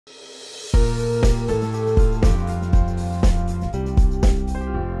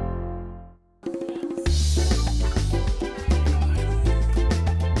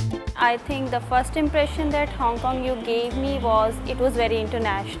I think the first impression that Hong Kong U gave me was it was very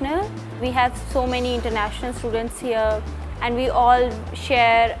international. We have so many international students here and we all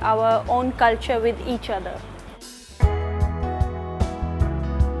share our own culture with each other.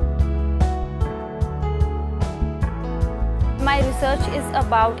 My research is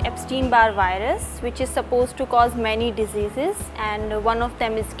about Epstein-Barr virus, which is supposed to cause many diseases, and one of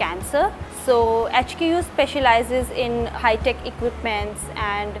them is cancer. So HKU specializes in high-tech equipments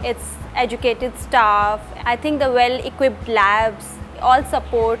and its educated staff. I think the well-equipped labs all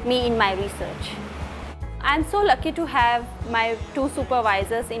support me in my research. I'm so lucky to have my two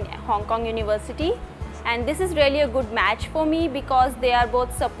supervisors in Hong Kong University, and this is really a good match for me because they are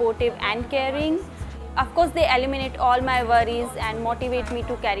both supportive and caring. Of course, they eliminate all my worries and motivate me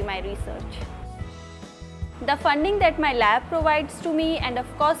to carry my research. The funding that my lab provides to me, and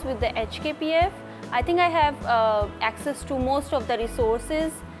of course with the HKPF, I think I have access to most of the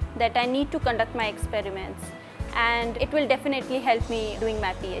resources that I need to conduct my experiments, and it will definitely help me doing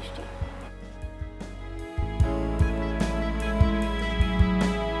my PhD.